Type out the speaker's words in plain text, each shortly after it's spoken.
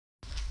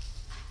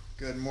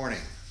Good morning.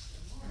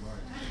 Good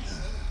morning.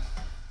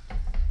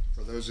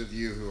 For those of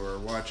you who are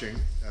watching,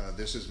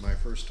 this is my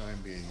first time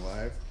being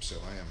live, so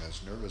I am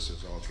as nervous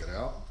as all get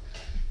out.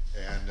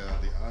 And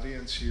the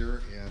audience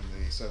here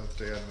in the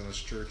Seventh-day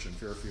Adventist Church in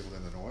Fairfield,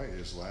 Illinois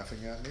is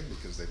laughing at me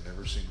because they've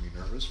never seen me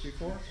nervous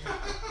before.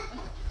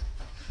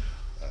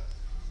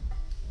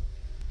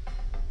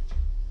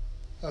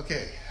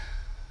 Okay,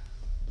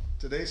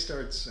 today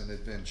starts an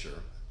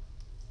adventure.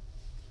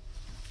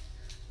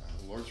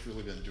 The Lord's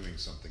really been doing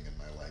something in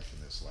my life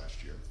in this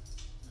last year.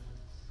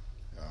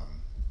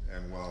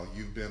 And while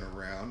you've been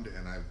around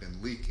and I've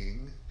been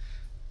leaking,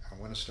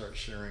 I want to start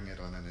sharing it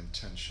on an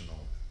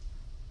intentional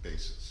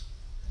basis.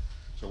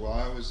 So while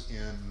I was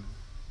in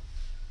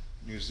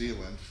New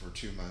Zealand for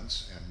 2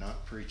 months and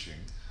not preaching,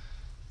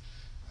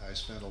 I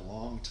spent a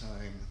long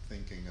time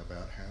thinking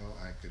about how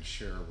I could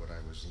share what I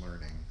was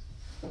learning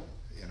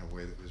in a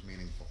way that was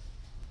meaningful.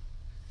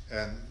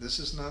 And this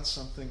is not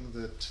something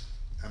that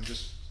I'm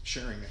just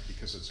sharing it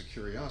because it's a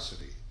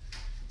curiosity.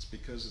 It's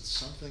because it's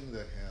something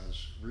that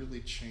has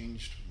really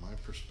changed my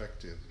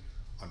perspective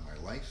on my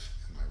life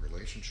and my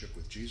relationship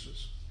with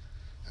Jesus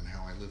and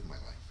how I live my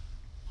life.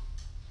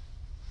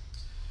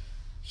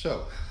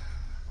 So,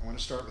 I want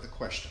to start with a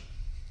question.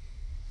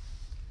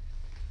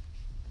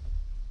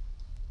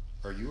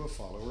 Are you a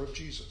follower of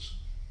Jesus?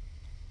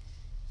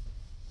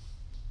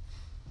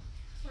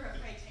 We're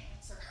afraid to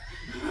answer.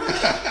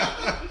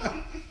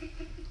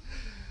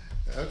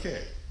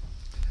 Okay.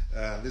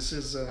 This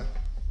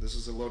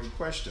is a loaded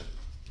question.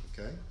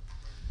 Okay.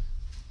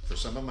 For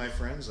some of my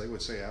friends, they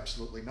would say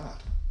absolutely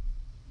not.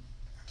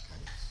 Okay.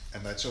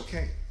 And that's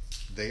okay.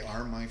 They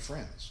are my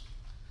friends.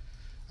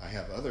 I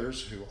have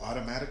others who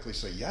automatically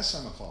say, yes,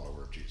 I'm a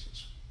follower of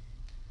Jesus.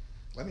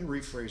 Let me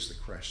rephrase the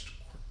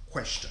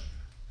question.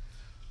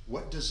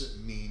 What does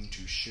it mean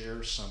to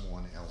share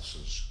someone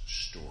else's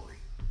story?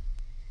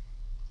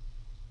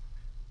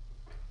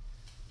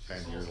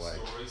 And you're like,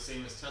 story,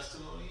 same as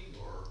testimony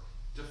or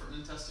different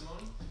than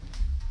testimony?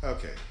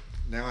 Okay,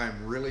 now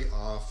I'm really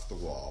off the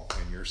wall,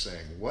 and you're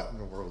saying, what in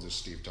the world is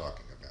Steve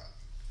talking about?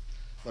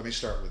 Let me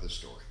start with a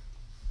story.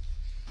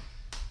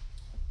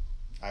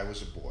 I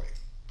was a boy,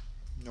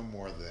 no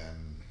more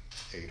than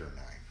 8 or 9.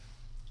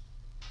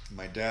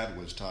 My dad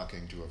was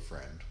talking to a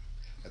friend.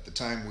 At the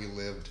time, we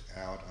lived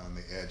out on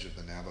the edge of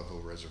the Navajo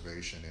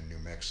Reservation in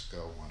New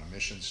Mexico on a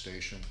mission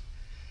station.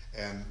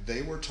 And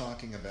they were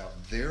talking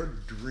about their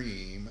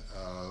dream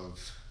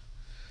of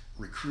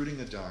recruiting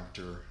a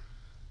doctor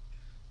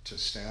to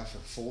staff a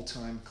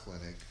full-time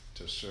clinic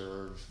to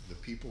serve the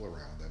people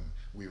around them.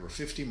 We were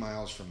 50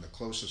 miles from the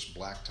closest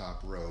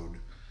blacktop road,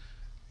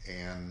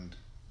 and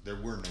there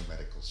were no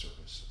medical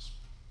services.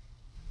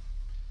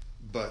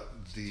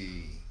 But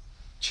the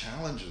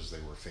challenges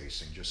they were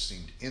facing just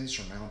seemed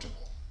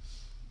insurmountable.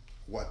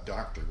 What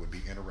doctor would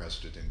be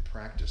interested in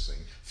practicing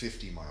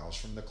 50 miles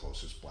from the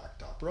closest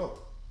blacktop road?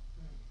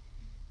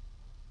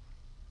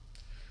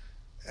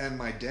 And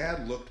my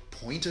dad looked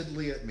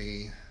pointedly at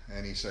me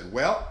and he said,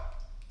 well,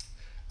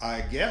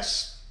 I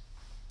guess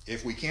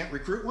if we can't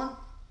recruit one,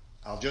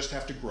 I'll just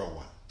have to grow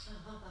one.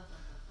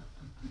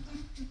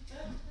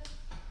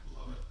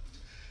 Love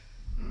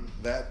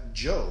it. That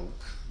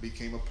joke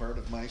became a part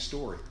of my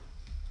story.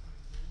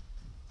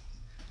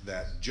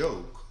 That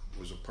joke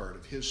was a part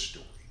of his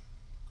story.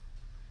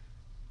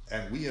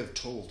 And we have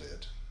told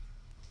it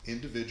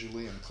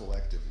individually and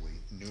collectively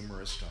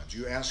numerous times.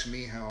 You ask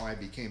me how I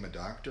became a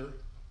doctor,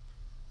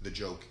 the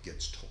joke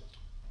gets told.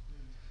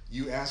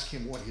 You ask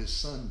him what his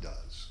son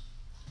does,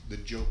 the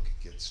joke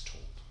gets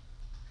told.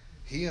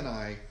 He and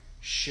I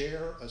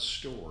share a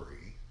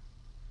story,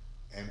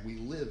 and we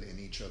live in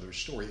each other's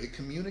story. It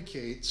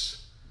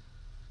communicates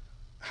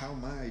how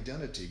my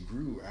identity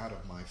grew out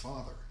of my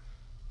father,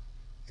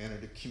 and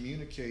it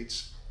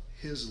communicates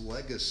his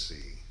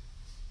legacy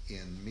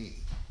in me.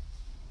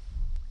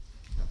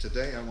 Now,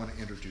 today I want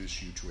to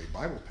introduce you to a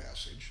Bible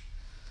passage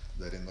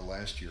that in the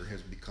last year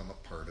has become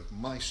a part of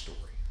my story.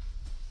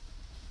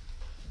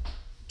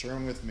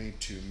 Turn with me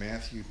to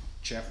Matthew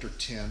chapter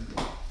 10,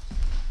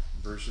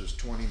 verses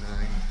 29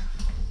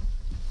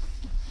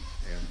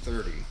 and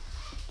 30.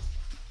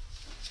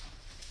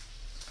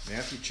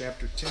 Matthew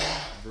chapter 10,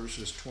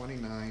 verses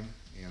 29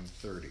 and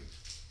 30.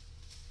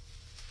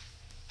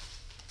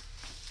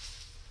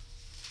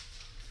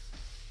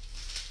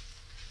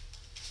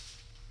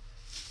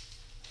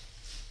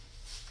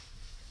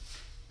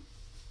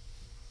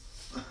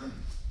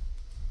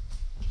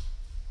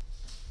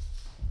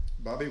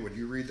 Bobby, would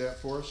you read that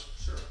for us?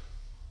 Sure.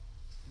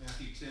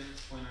 Matthew 10,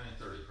 29 and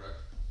 30, correct?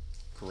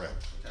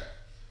 Correct. Okay.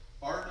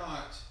 Are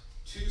not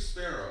 2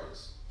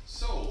 sparrows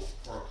sold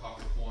for a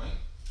copper coin,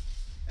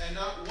 and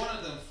not one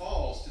of them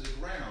falls to the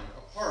ground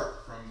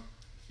apart from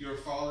your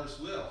Father's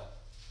will?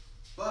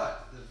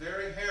 But the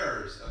very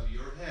hairs of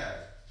your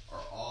head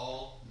are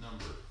all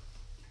numbered.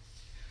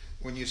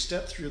 When you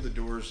step through the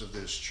doors of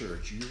this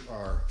church, you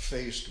are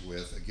faced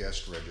with a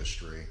guest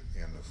registry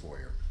in the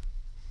foyer.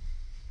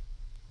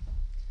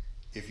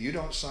 If you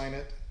don't sign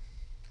it,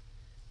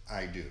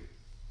 I do.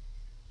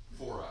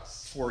 For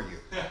us. For you.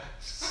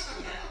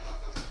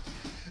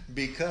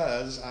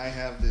 Because I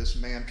have this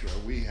mantra,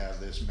 we have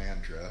this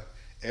mantra,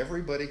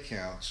 everybody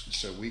counts,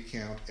 so we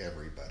count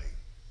everybody.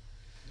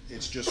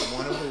 It's just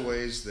one of the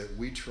ways that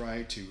we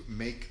try to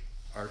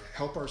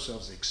help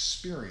ourselves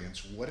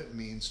experience what it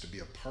means to be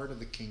a part of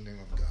the kingdom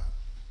of God.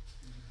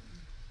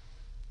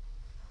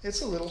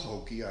 It's a little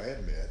hokey, I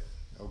admit,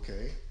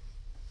 okay?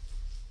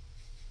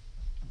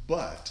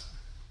 But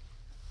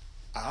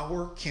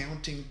our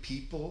counting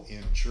people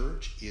in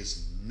church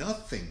is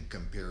nothing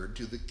compared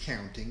to the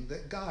counting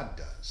that God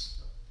does.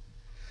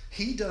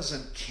 He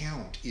doesn't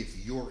count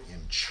if you're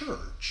in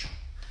church.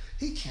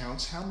 He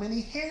counts how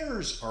many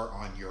hairs are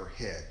on your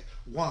head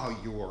while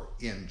you're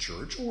in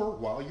church or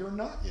while you're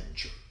not in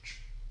church.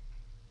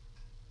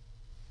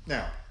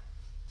 Now,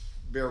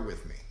 bear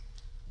with me.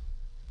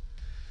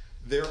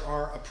 There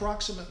are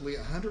approximately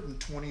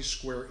 120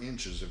 square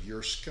inches of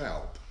your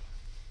scalp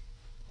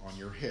on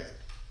your head.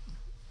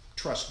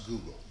 Trust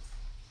Google,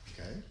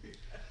 okay?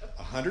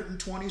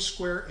 120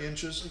 square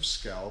inches of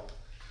scalp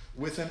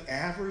with an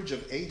average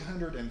of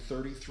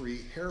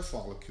 833 hair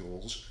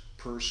follicles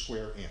per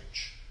square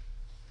inch.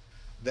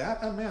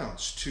 That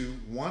amounts to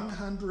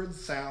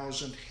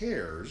 100,000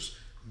 hairs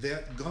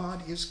that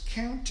God is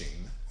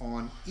counting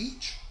on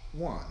each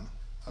one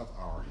of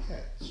our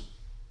heads.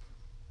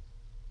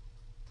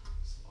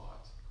 That's a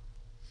lot.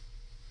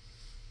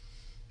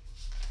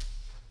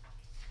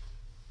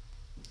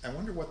 I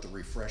wonder what the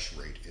refresh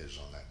rate is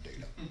on that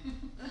data.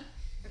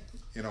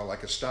 You know,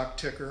 like a stock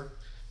ticker.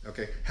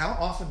 Okay, how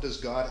often does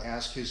God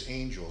ask his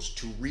angels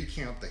to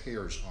recount the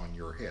hairs on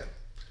your head?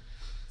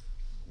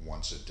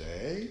 Once a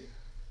day?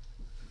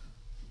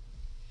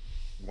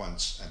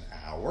 Once an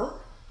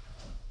hour?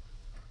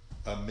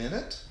 A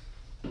minute?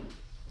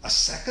 A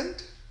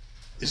second?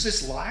 Is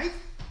this live?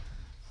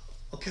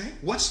 Okay,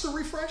 what's the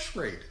refresh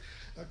rate?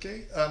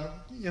 Okay,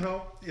 you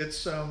know,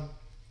 it's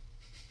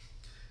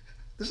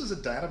this is a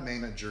data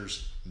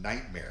manager's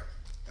nightmare.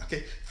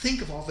 Okay,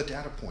 think of all the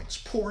data points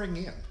pouring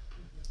in.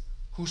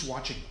 Who's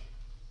watching them?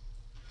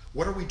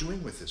 What are we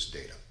doing with this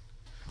data?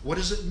 What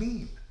does it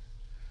mean?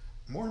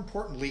 More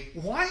importantly,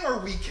 why are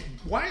we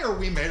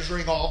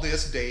measuring all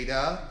this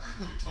data?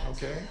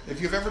 Okay, if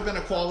you've ever been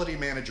a quality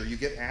manager, you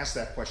get asked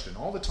that question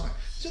all the time.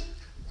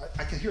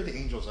 I can hear the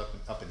angels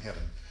up in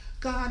heaven.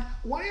 God,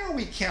 why are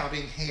we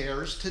counting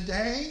hairs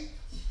today?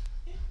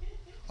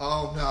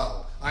 Oh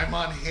no, I'm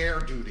on hair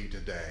duty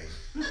today.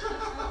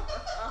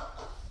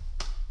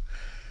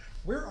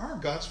 Where are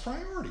God's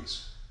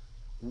priorities?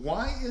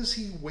 Why is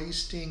he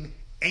wasting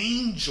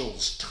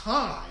angels'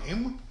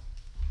 time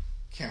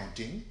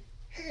counting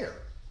hair?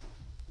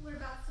 What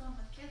about someone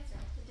with cancer?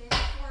 The day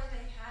before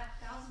they had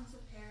thousands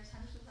of hairs,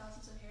 hundreds of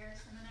thousands of hairs,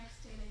 and the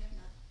next day they have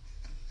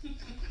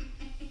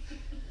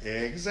none.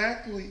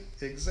 Exactly.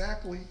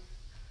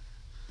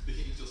 The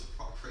angels are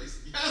probably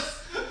crazy.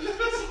 Yes!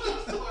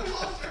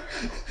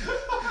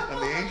 And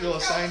the angel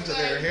assigned to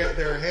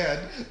their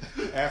head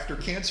after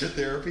cancer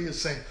therapy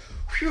is saying,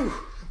 "Phew,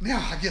 now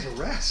I get a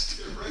rest."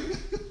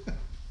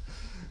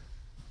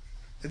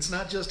 It's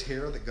not just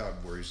hair that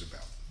God worries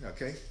about,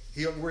 okay?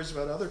 He worries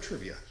about other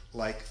trivia,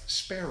 like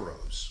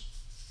sparrows.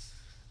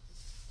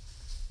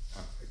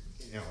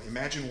 You know,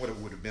 imagine what it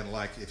would have been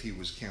like if he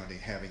was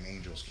having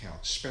angels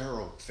count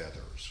sparrow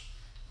feathers,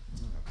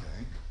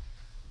 okay?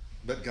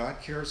 But God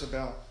cares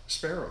about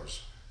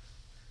sparrows.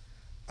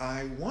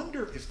 I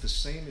wonder if the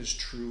same is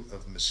true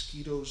of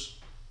mosquitoes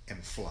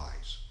and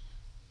flies.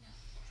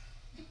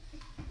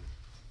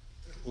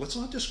 Let's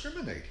not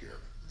discriminate here.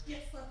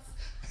 Yes, let's.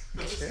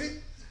 Okay?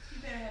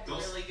 You better have a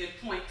really good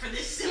point for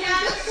this.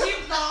 Yes,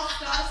 you've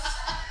lost us.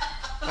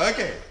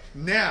 Okay,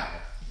 now,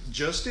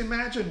 just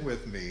imagine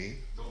with me.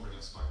 Don't bring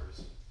up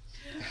spiders.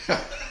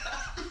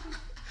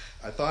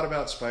 I thought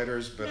about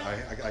spiders, but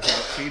I got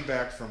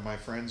feedback from my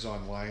friends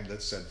online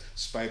that said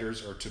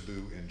spiders are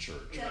taboo in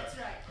church. That's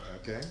right.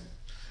 Okay?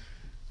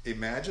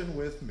 Imagine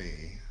with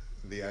me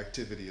the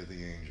activity of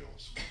the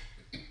angels.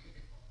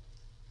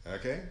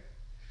 Okay?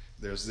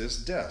 There's this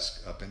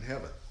desk up in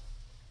heaven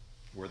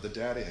where the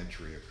data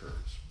entry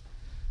occurs.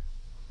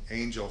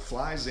 Angel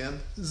flies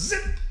in,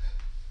 zip!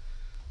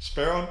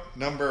 Sparrow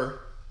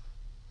number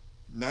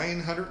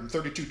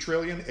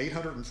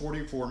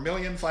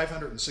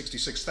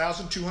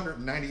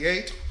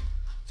 932,844,566,298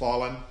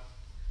 fallen.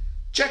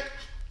 Check.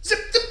 Zip,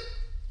 zip.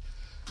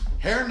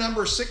 Hair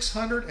number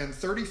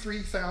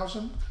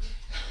 633,000.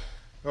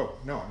 Oh,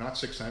 no, not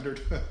 600.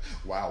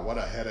 Wow, what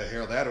a head of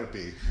hair that would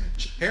be.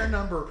 Hair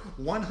number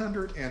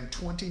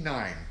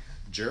 129,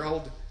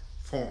 Gerald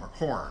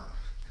Horn.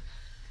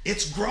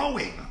 It's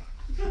growing.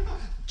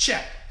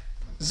 Check.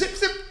 Zip,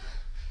 zip.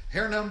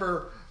 Hair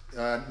number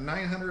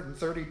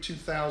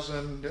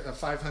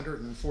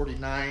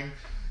 932,549,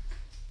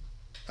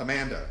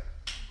 Amanda.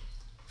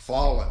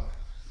 Fallen.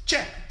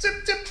 Check.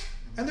 Zip, zip.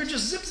 And they're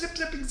just zip, zip,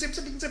 zipping, zip,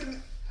 zipping,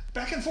 zipping,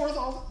 back and forth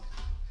all.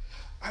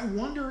 I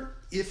wonder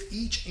if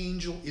each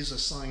angel is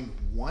assigned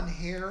one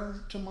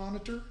hair to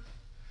monitor,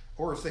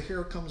 or if the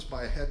hair comes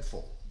by a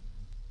headful.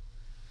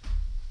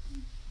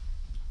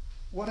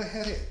 What a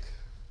headache.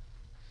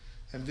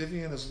 And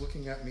Vivian is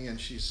looking at me and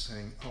she's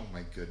saying, oh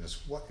my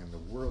goodness, what in the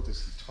world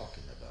is he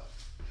talking about?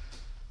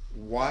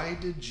 Why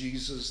did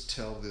Jesus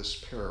tell this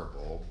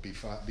parable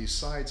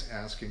besides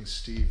asking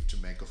Steve to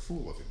make a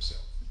fool of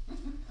himself?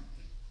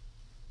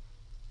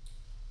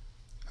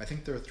 I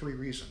think there are 3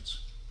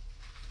 reasons.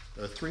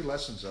 There are 3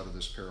 lessons out of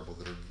this parable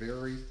that are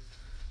very,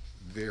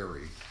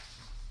 very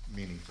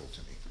meaningful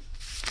to me.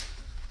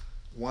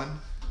 1,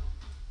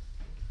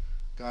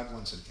 God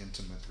wants an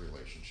intimate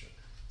relationship.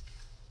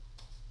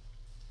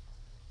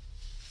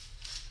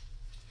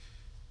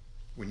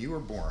 When you were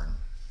born,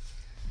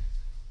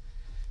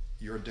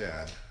 your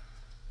dad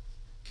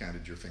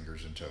counted your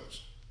fingers and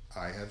toes.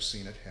 I have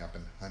seen it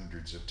happen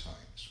hundreds of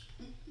times.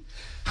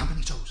 How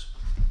many toes?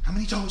 How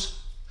many toes?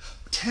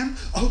 10?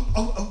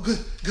 Oh, good.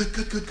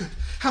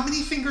 How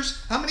many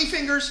fingers? How many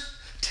fingers?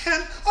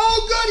 10?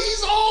 Oh, good,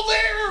 he's all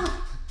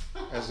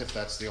there! As if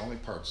that's the only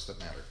parts that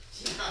matter.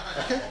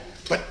 Okay?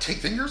 But take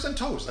fingers and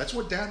toes. That's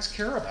what dads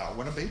care about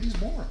when a baby's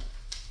born.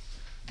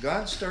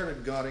 God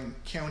started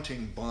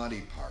counting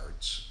body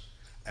parts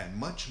and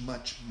much,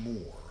 much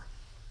more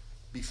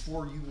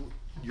before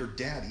your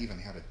dad even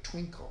had a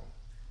twinkle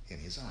in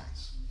his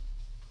eyes.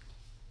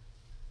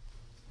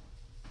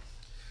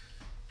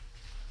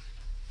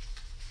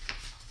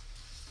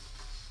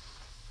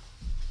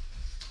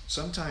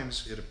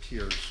 Sometimes it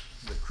appears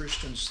that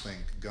Christians think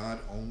God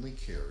only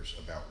cares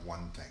about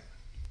one thing.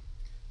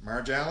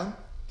 Marge Allen?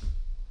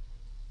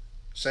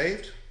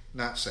 Saved?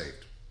 Not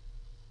saved.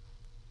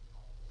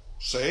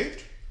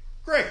 Saved?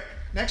 Great.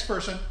 Next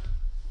person.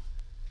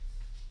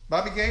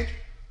 Bobby Gage?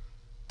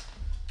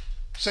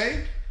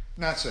 Saved?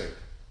 Not saved.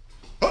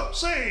 Oh,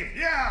 saved!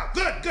 Yeah,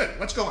 good.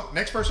 Let's go on.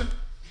 Next person.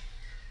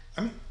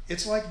 I mean,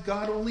 it's like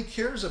God only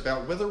cares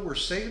about whether we're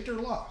saved or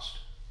lost.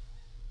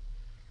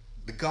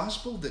 The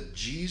gospel that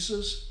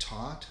Jesus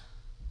taught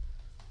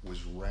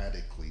was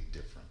radically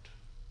different.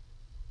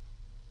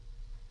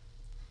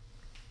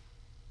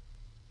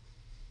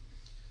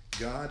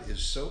 God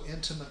is so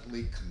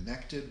intimately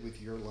connected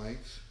with your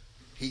life.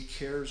 He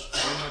cares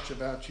so much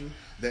about you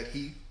that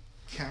he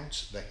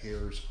counts the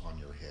hairs on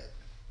your head.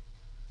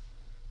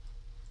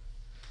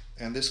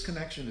 And this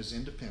connection is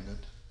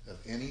independent of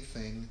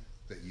anything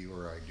that you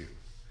or I do.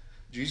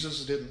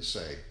 Jesus didn't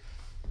say,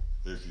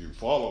 if you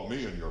follow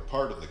me and you're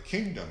part of the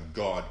kingdom,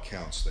 God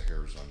counts the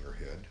hairs on your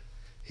head.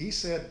 He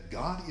said,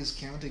 God is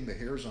counting the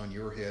hairs on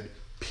your head,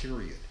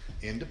 period.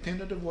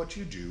 Independent of what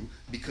you do,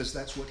 because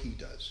that's what he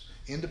does.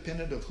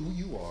 Independent of who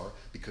you are,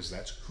 because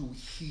that's who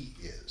he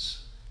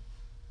is.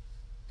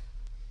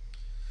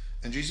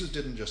 And Jesus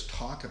didn't just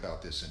talk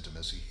about this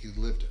intimacy, he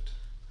lived it.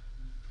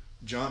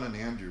 John and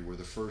Andrew were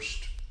the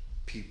first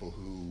people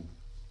who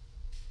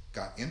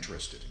got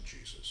interested in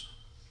Jesus.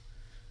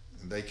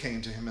 And they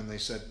came to him and they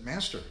said,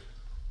 Master,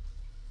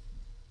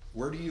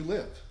 where do you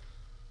live?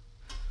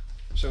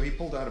 So he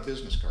pulled out a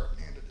business card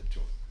and handed it to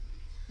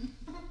him.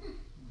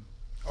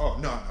 Oh,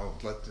 no,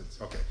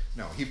 okay.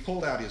 No, he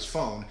pulled out his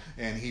phone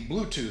and he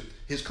Bluetoothed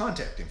his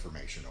contact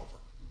information over.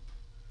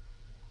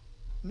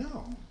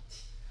 No.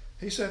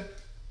 He said,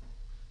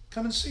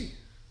 come and see.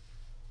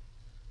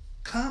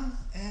 Come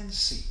and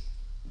see.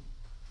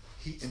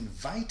 He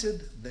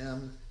invited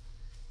them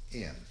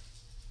in.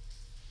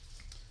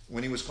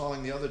 When he was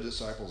calling the other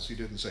disciples, he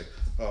didn't say,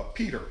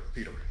 Peter,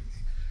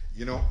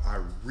 you know, I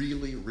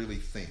really, really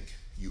think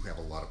you have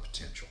a lot of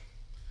potential.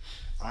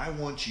 I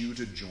want you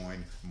to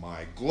join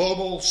my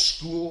global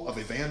school of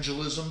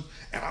evangelism,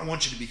 and I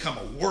want you to become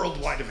a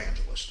worldwide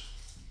evangelist.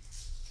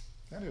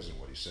 That isn't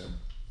what he said.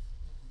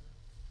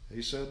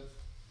 He said,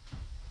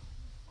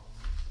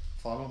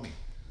 follow me.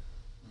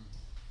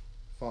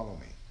 Follow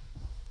me.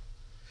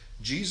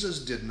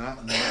 Jesus did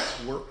not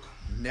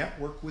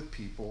network with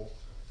people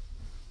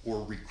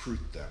or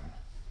recruit them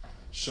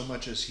so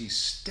much as he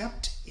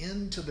stepped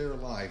into their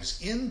lives,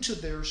 into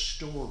their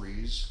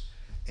stories,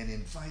 and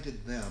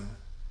invited them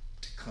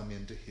to come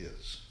into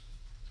his.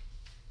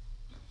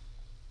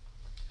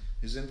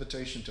 His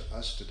invitation to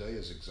us today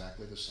is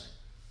exactly the same.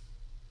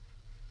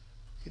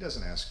 He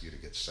doesn't ask you to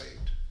get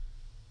saved.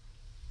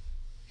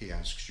 He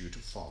asks you to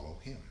follow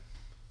him.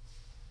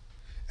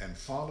 And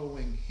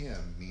following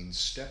him means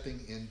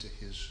stepping into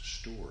his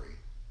story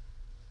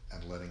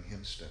and letting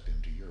him step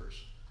into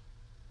yours.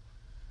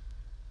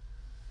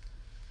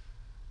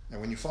 Now,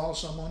 when you follow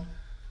someone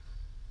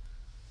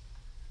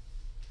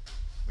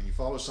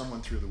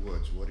through the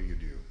woods, what do you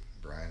do,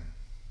 Brian?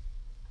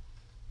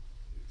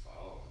 You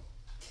follow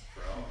them.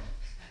 Throw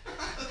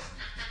them.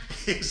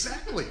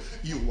 Exactly.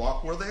 You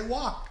walk where they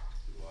walk.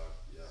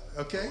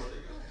 Yeah. Okay? Where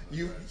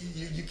they go.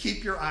 You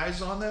keep your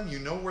eyes on them. You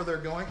know where they're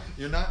going.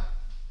 You're not,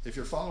 if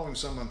you're following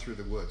someone through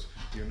the woods,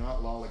 you're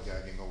not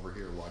lollygagging over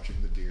here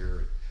watching the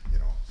deer, you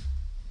know.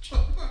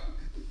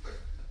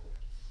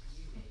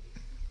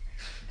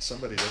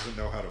 Somebody doesn't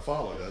know how to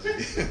follow, does he?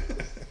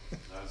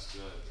 That's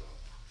good,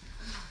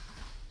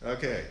 though.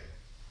 Okay.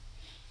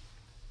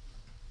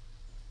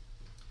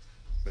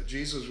 But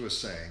Jesus was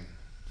saying,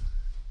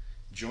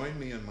 join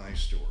me in my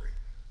story.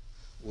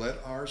 Let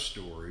our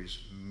stories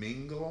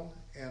mingle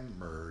and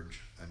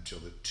merge until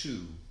the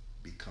two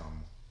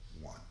become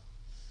one.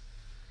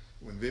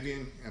 When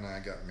Vivian and I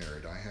got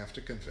married, I have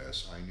to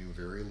confess, I knew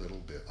very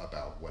little bit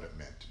about what it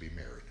meant to be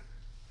married.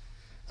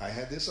 I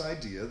had this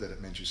idea that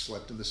it meant you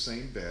slept in the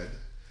same bed,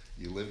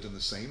 you lived in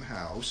the same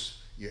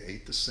house, you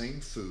ate the same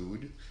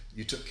food,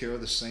 you took care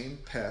of the same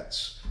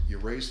pets, you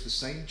raised the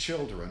same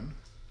children,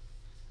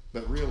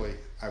 but really,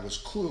 I was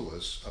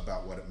clueless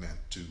about what it meant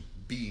to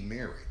be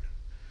married.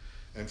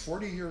 And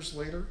 40 years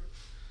later,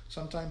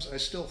 sometimes I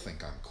still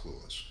think I'm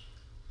clueless.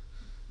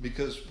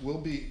 Because we'll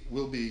be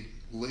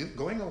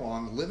going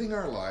along, living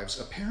our lives,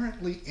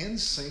 apparently in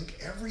sync,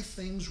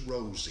 everything's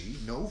rosy,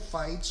 no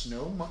fights,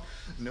 no,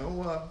 and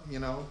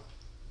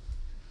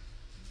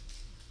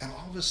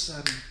all of a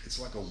sudden, it's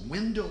like a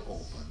window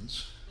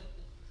opens,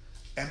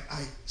 and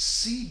I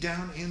see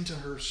down into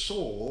her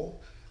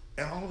soul,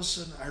 and all of a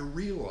sudden I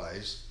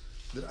realize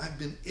that I've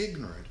been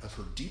ignorant of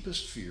her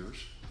deepest fears,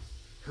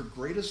 her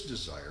greatest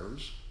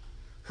desires,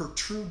 her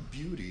true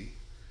beauty,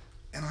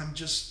 and I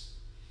just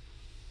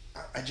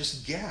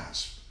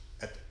gasp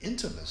at the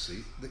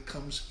intimacy that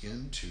comes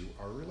into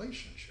our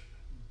relationship.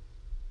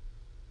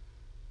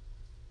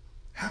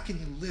 How can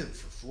you live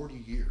for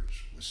 40 years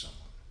with someone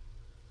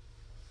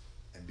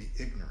and be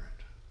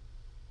ignorant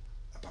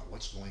about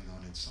what's going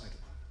on inside of them?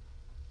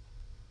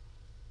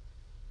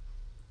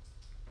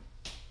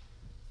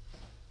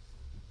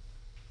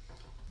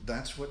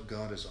 That's what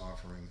God is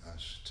offering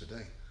us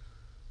today.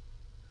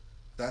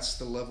 That's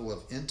the level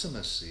of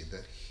intimacy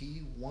that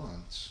He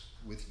wants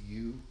with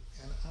you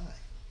and I.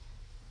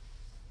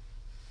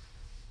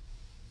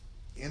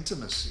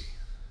 Intimacy.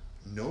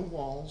 No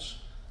walls,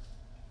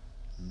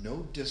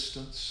 no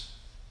distance,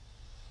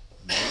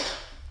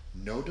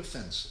 no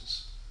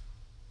defenses.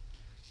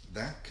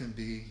 That can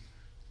be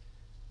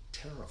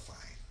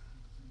terrifying.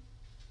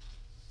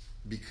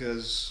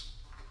 Because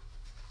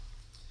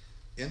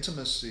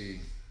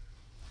intimacy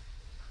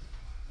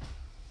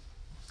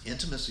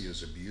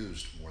is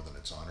abused more than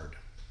it's honored.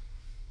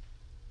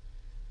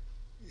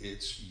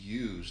 It's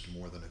used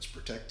more than it's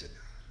protected.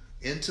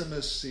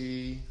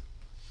 Intimacy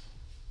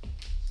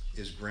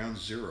is ground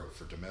zero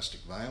for domestic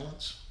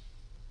violence,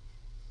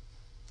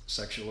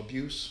 sexual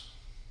abuse,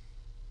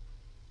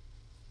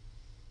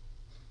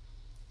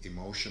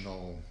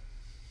 emotional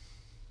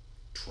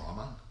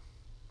trauma,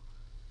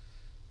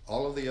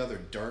 all of the other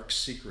dark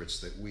secrets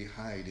that we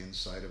hide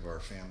inside of our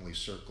family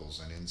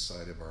circles and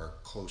inside of our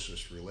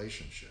closest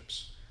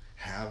relationships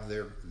have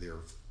their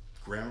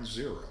ground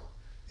zero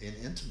in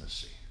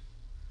intimacy.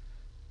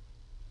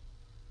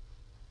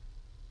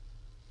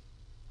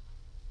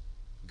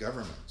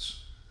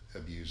 Governments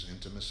abuse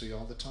intimacy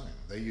all the time.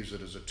 They use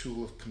it as a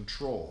tool of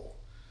control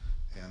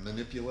and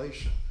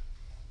manipulation.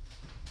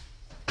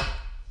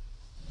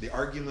 The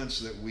arguments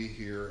that we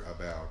hear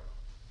about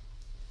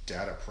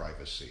data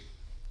privacy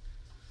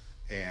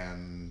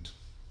and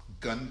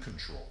gun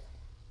control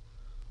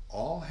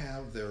all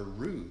have their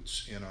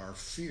roots in our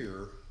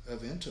fear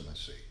of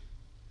intimacy.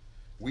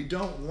 We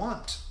don't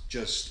want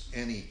just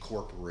any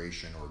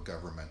corporation or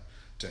government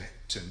to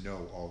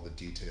know all the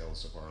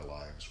details of our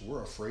lives.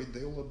 We're afraid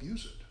they'll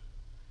abuse it.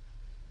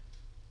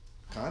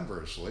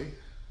 Conversely,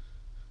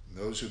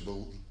 those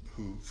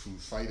who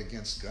fight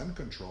against gun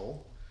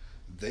control,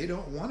 they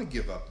don't want to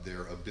give up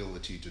their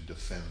ability to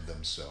defend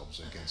themselves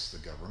against the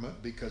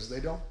government because they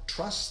don't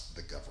trust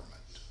the government.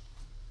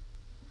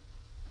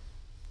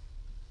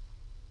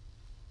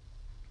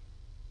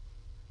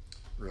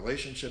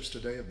 Relationships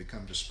today have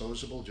become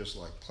disposable, just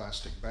like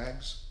plastic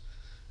bags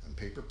and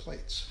paper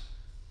plates,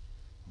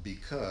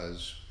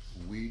 because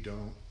we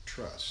don't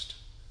trust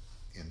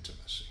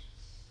intimacy.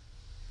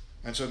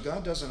 And so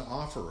God doesn't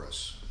offer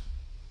us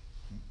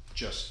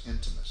just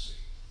intimacy.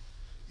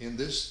 In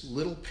this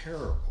little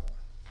parable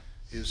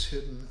is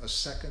hidden a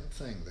second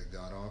thing that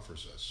God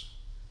offers us: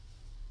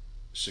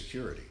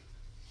 security.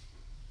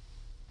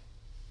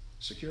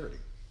 Security.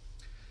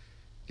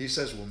 He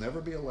says we'll never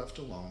be left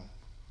alone,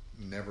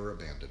 never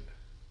abandoned.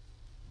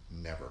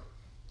 Never.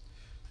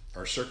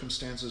 Our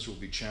circumstances will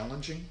be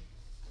challenging.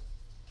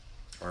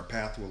 Our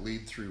path will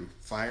lead through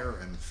fire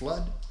and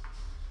flood,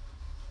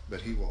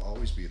 but He will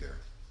always be there.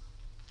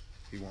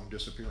 He won't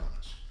disappear on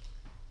us.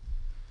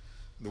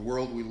 The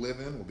world we live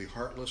in will be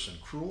heartless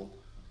and cruel.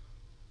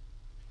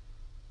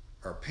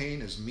 Our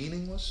pain is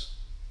meaningless.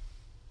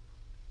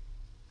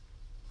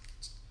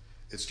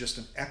 It's just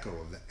an echo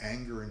of the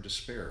anger and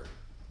despair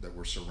that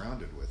we're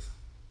surrounded with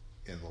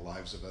in the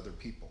lives of other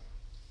people.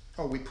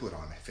 Oh, we put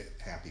on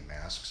happy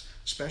masks,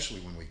 especially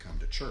when we come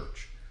to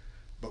church,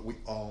 but we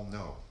all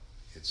know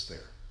it's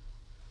there.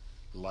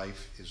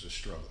 Life is a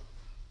struggle.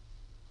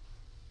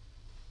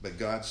 But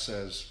God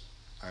says,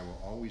 I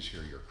will always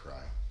hear your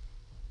cry.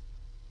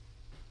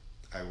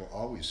 I will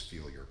always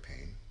feel your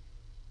pain.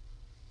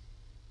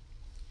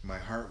 My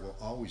heart will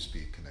always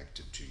be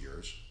connected to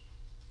yours.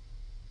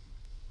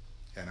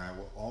 And I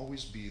will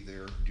always be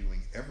there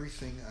doing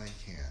everything I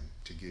can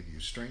to give you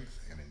strength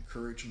and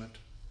encouragement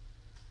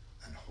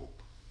and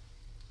hope.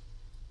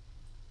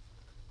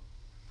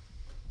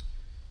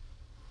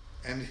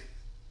 And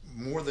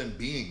more than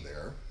being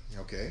there,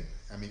 okay,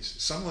 I mean,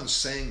 someone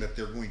saying that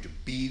they're going to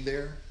be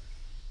there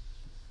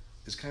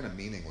is kind of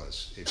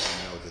meaningless if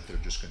you know that they're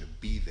just going to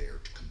be there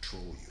to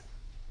control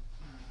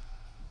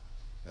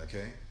you.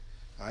 Okay?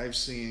 I've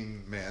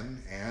seen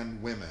men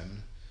and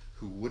women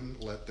who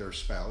wouldn't let their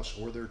spouse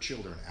or their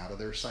children out of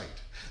their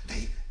sight.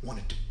 They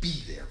wanted to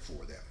be there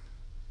for them.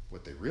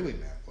 What they really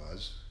meant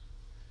was,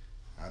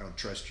 I don't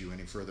trust you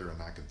any further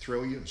and I can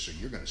throw you, and so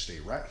you're going to stay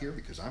right here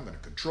because I'm going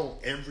to control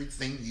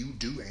everything you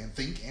do and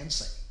think and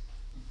say.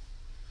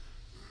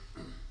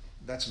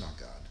 That's not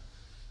God.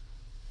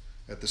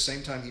 At the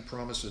same time, he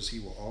promises he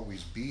will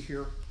always be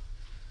here.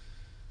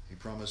 He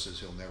promises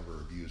he'll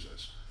never abuse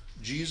us.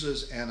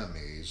 Jesus'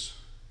 enemies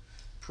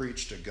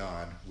preached a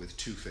God with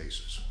two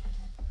faces.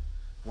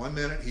 One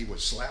minute he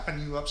was slapping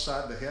you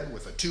upside the head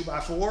with a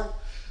 2x4,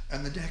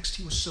 and the next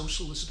he was so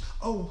solicitous.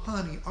 Oh,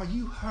 honey, are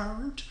you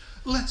hurt?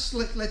 Let's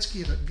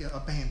get a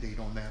Band-Aid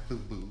on that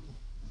boo-boo.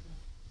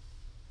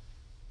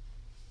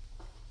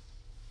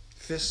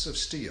 Fists of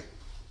steel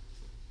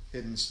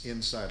hidden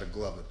inside a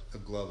glove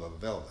of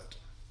velvet.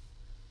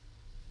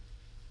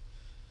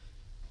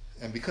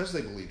 And because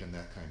they believed in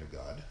that kind of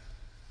God,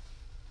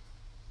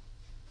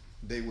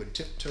 they would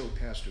tiptoe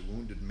past a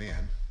wounded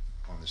man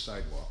on the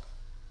sidewalk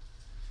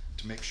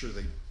to make sure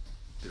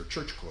their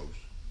church clothes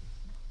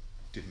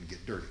didn't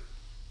get dirty.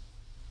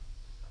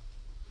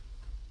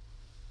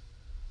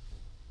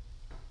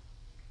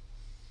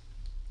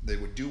 They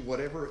would do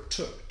whatever it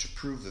took to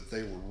prove that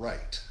they were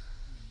right,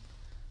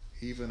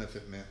 even if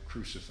it meant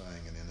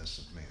crucifying an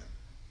innocent man.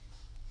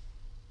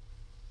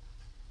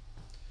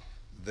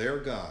 Their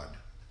God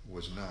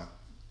was not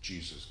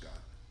Jesus' God.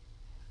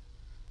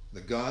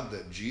 The God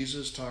that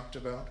Jesus talked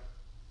about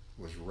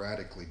was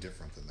radically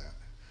different than that.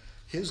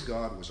 His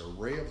God was a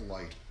ray of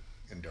light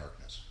in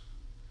darkness.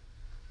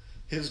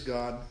 His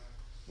God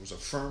was a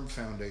firm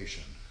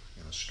foundation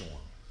in a storm.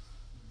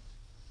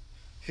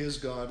 His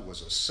God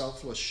was a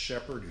selfless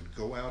shepherd who'd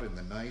go out in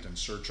the night and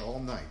search all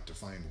night to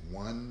find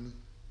one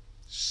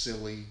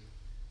silly,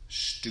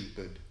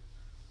 stupid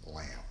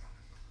lamb.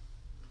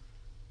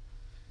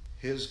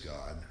 His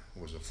God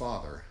was a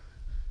father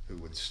who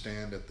would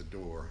stand at the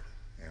door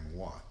and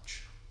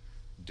watch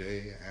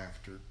day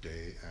after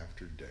day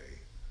after day,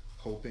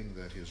 hoping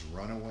that his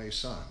runaway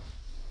son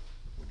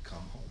would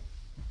come home.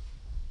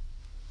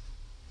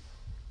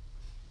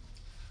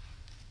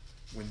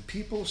 When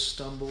people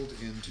stumbled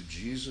into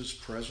Jesus'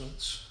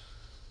 presence,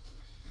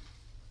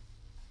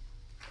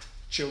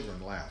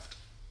 children laughed.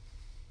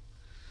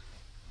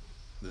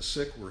 The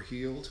sick were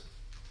healed.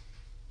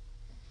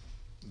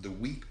 The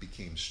weak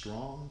became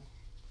strong.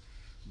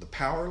 The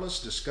powerless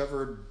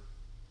discovered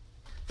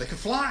they could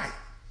fly,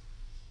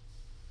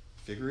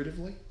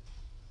 figuratively,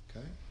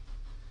 okay?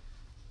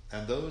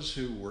 And those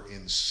who were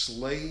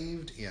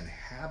enslaved in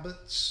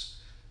habits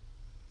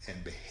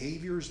and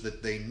behaviors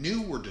that they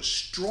knew were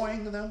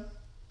destroying them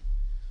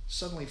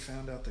suddenly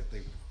found out that they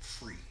were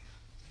free.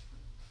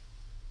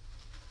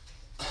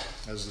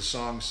 As the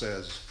song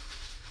says,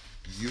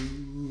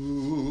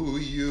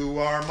 You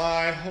are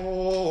my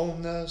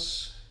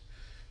wholeness.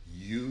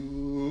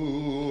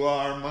 You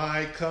are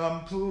my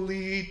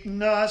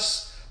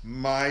completeness.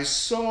 My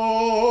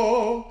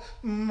soul,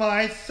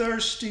 my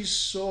thirsty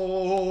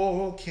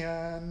soul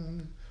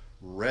can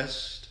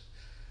rest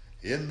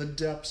in the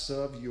depths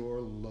of your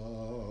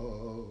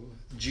love.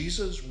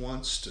 Jesus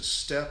wants to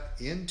step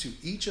into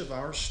each of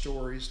our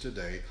stories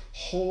today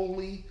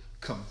wholly,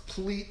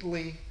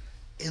 completely,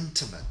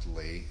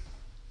 intimately.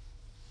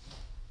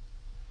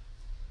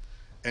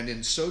 And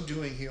in so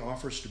doing, he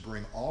offers to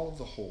bring all of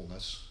the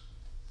wholeness,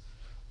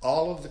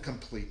 all of the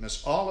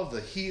completeness, all of the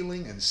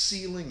healing and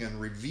sealing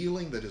and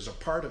revealing that is a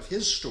part of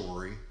his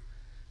story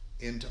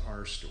into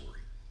our story.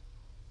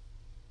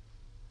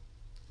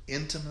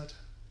 Intimate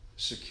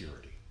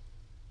security.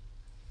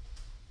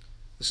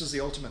 This is the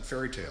ultimate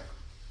fairy tale.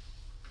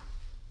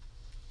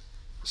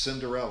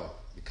 Cinderella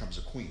becomes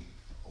a queen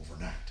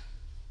overnight.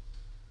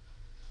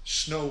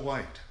 Snow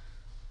White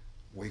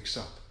wakes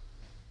up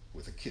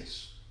with a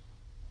kiss.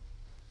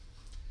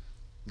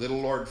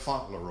 Little Lord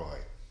Fauntleroy.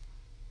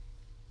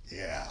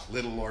 Yeah,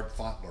 Little Lord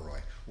Fauntleroy,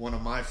 one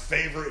of my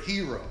favorite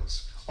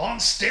heroes, on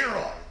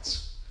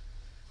steroids.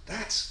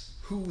 That's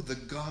who the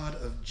God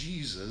of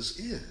Jesus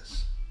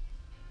is.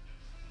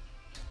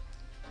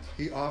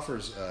 He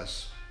offers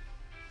us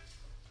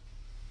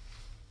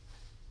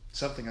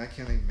something I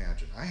can't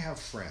imagine. I have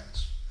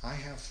friends. I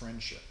have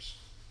friendships.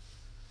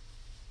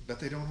 But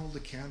they don't hold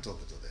a candle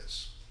to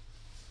this.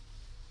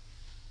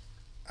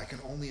 I can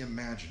only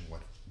imagine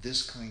what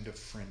this kind of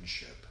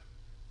friendship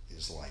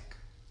is like.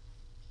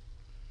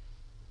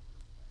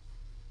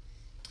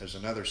 There's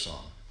another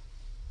song.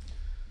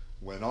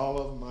 When all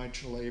of my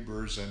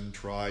labors and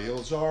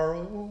trials are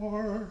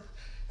o'er,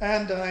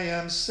 and I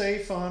am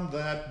safe on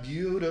that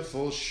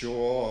beautiful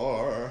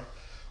shore,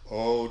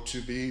 oh,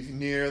 to be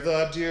near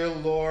the dear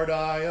Lord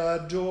I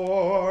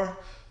adore,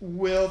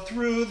 will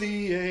through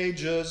the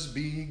ages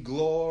be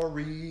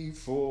glory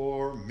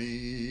for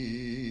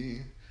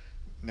me.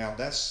 Now,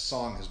 that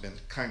song has been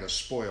kind of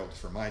spoiled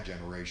for my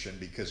generation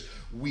because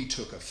we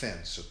took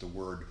offense at the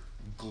word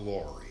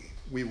glory.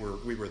 We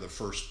were the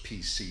first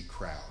PC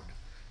crowd.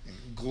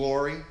 And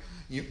glory,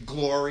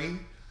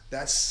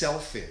 that's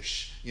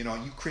selfish. You know,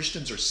 you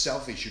Christians are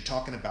selfish. You're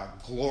talking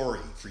about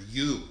glory for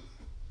you.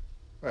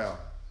 Well,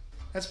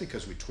 that's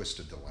because we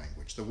twisted the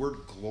language. The word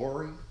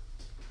glory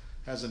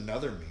has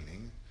another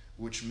meaning,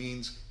 which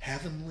means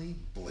heavenly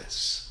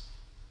bliss.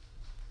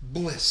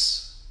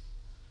 Bliss.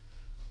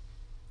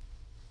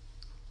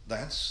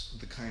 That's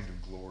the kind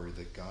of glory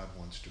that God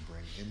wants to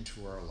bring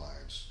into our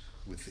lives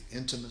with the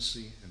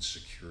intimacy and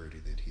security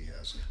that he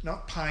has.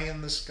 Not pie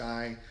in the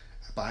sky,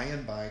 by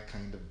and by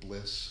kind of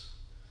bliss.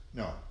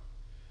 No.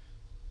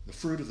 The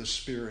fruit of the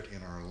Spirit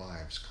in our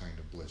lives kind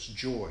of bliss.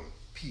 Joy,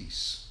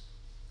 peace,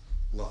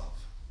 love.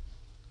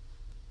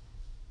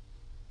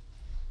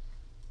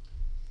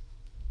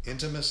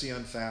 Intimacy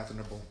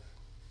unfathomable,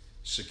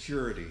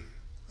 security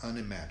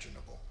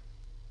unimaginable,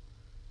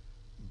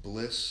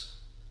 bliss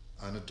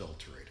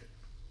unadulterated.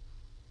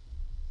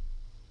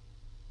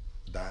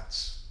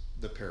 That's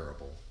the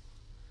parable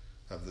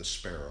of the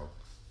sparrow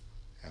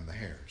and the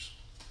hares.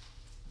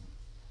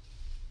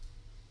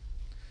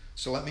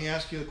 So let me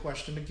ask you the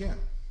question again.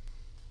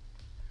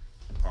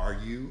 Are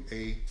you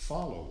a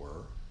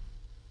follower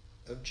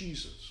of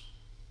Jesus?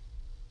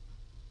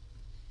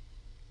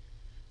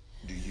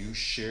 Do you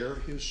share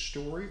his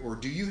story, or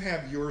do you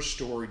have your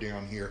story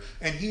down here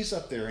and he's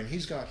up there and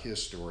he's got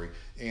his story?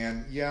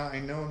 And yeah, I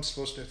know I'm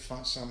supposed to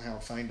somehow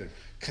find a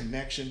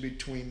connection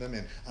between them,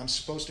 and I'm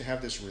supposed to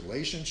have this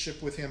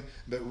relationship with him,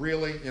 but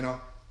really,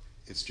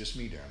 it's just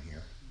me down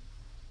here.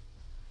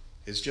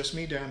 It's just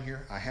me down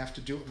here. I have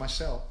to do it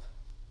myself.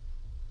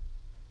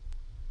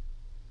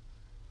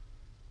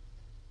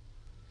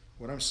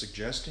 What I'm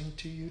suggesting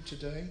to you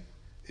today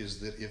is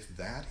that if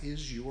that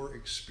is your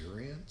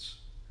experience,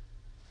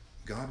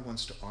 God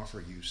wants to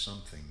offer you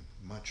something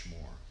much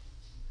more.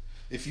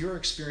 If your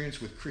experience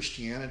with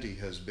Christianity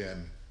has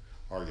been,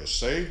 are you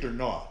saved or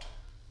not?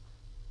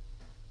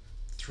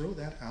 Throw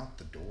that out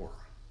the door.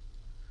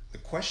 The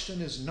question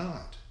is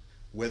not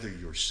whether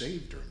you're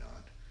saved or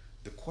not.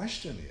 The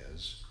question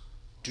is,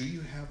 do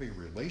you have a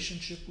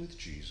relationship with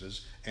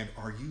Jesus, and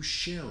are you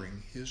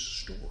sharing his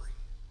story?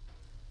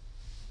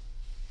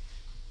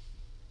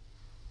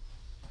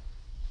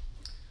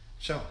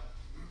 So,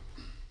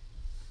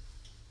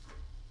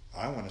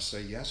 I want to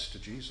say yes to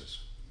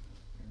Jesus.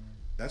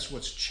 That's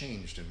what's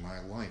changed in my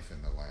life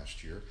in the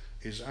last year,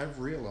 is I've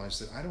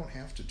realized that I don't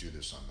have to do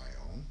this on my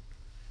own.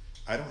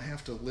 I don't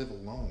have to live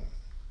alone.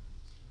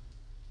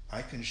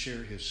 I can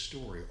share his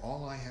story.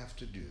 All I have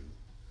to do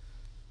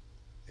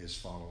is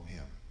follow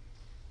him.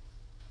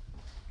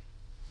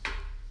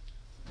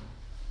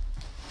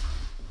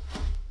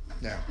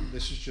 Now,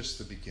 this is just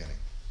the beginning.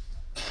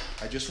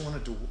 I just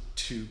wanted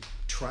to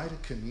try to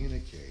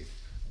communicate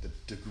the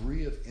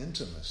degree of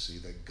intimacy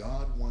that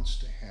God wants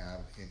to have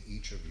in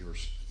each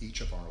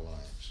of our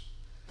lives.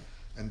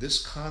 And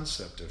this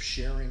concept of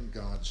sharing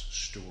God's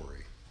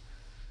story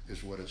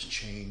is what has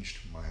changed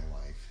my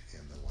life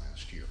in the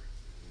last year.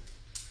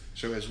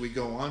 So as we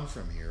go on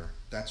from here,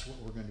 that's what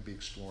we're going to be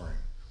exploring.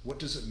 What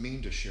does it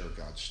mean to share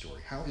God's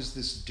story? How is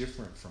this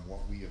different from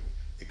what we have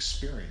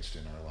experienced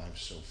in our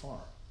lives so far?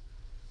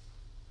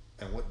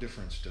 And what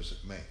difference does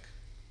it make?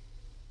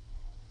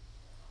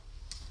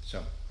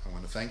 So I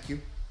want to thank you.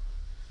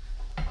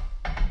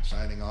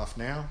 Signing off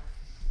now.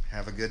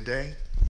 Have a good day.